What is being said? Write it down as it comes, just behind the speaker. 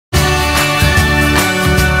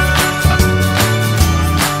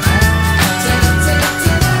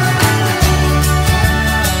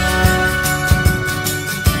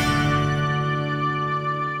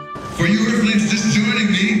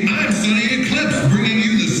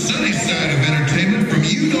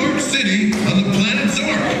city on the planet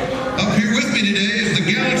Zork. Up here with me today is the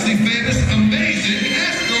galaxy-famous amazing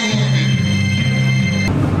Astro Orbit.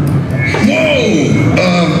 Whoa!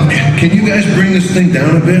 Can you guys bring this thing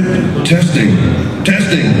down a bit? Testing.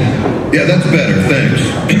 Yeah, that's better, thanks.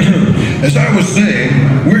 As I was saying,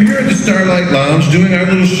 we're here at the Starlight Lounge doing our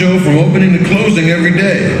little show from opening to closing every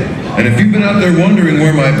day. And if you've been out there wondering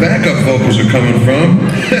where my backup vocals are coming from,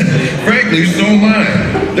 frankly, so am I.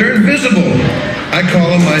 They're invisible. I call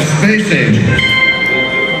them my space angels.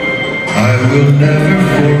 I will never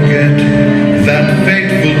forget that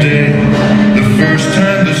fateful day, the first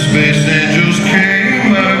time the space angels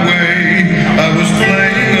came my way. I was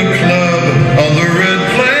playing a club on the red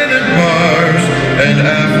planet Mars, and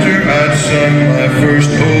after I'd sung my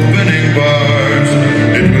first opening bars,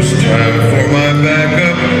 it was time for my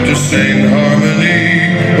backup to sing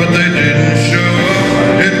harmony, but they didn't show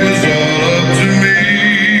up. It was all up to me.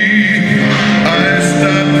 I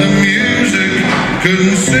stopped the music,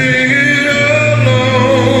 couldn't sing it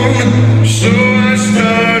alone, so I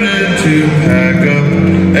started to pack up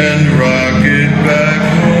and rock it back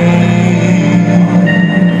home.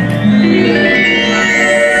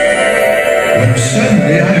 When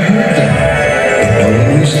suddenly I heard them, but no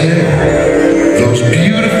one was there. Those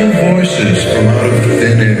beautiful voices from out of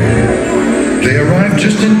thin air. They arrived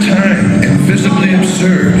just in time, invisibly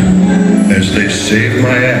absurd, as they saved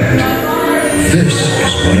my act. This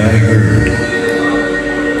is what I heard.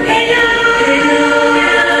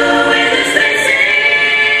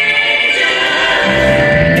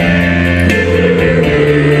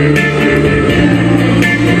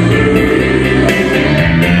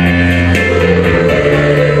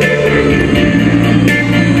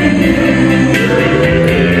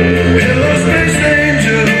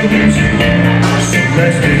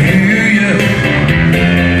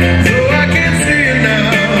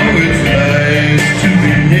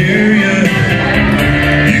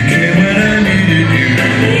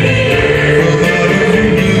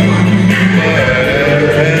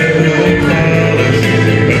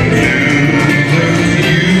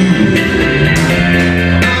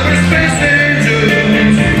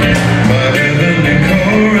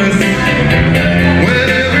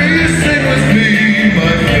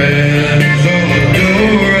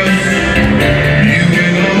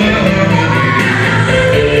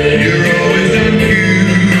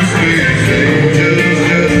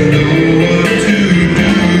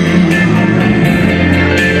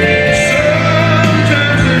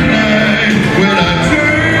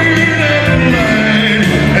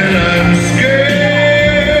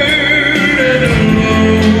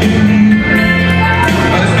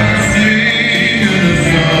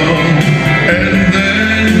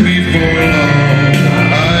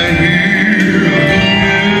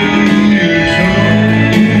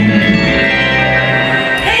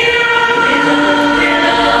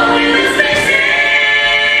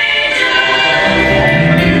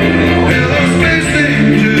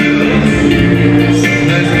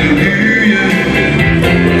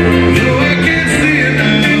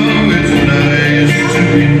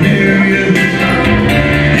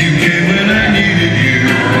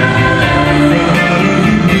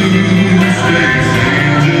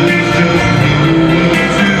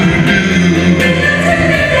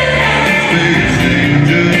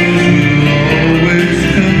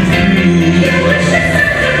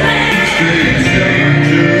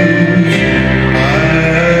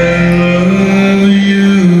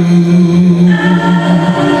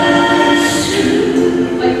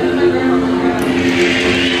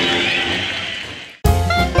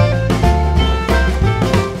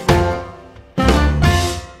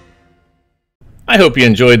 I hope you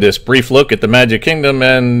enjoyed this brief look at the Magic Kingdom,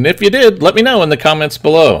 and if you did, let me know in the comments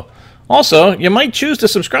below. Also, you might choose to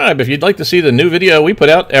subscribe if you'd like to see the new video we put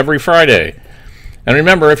out every Friday. And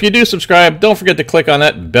remember, if you do subscribe, don't forget to click on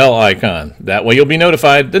that bell icon. That way you'll be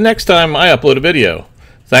notified the next time I upload a video.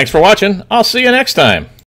 Thanks for watching. I'll see you next time.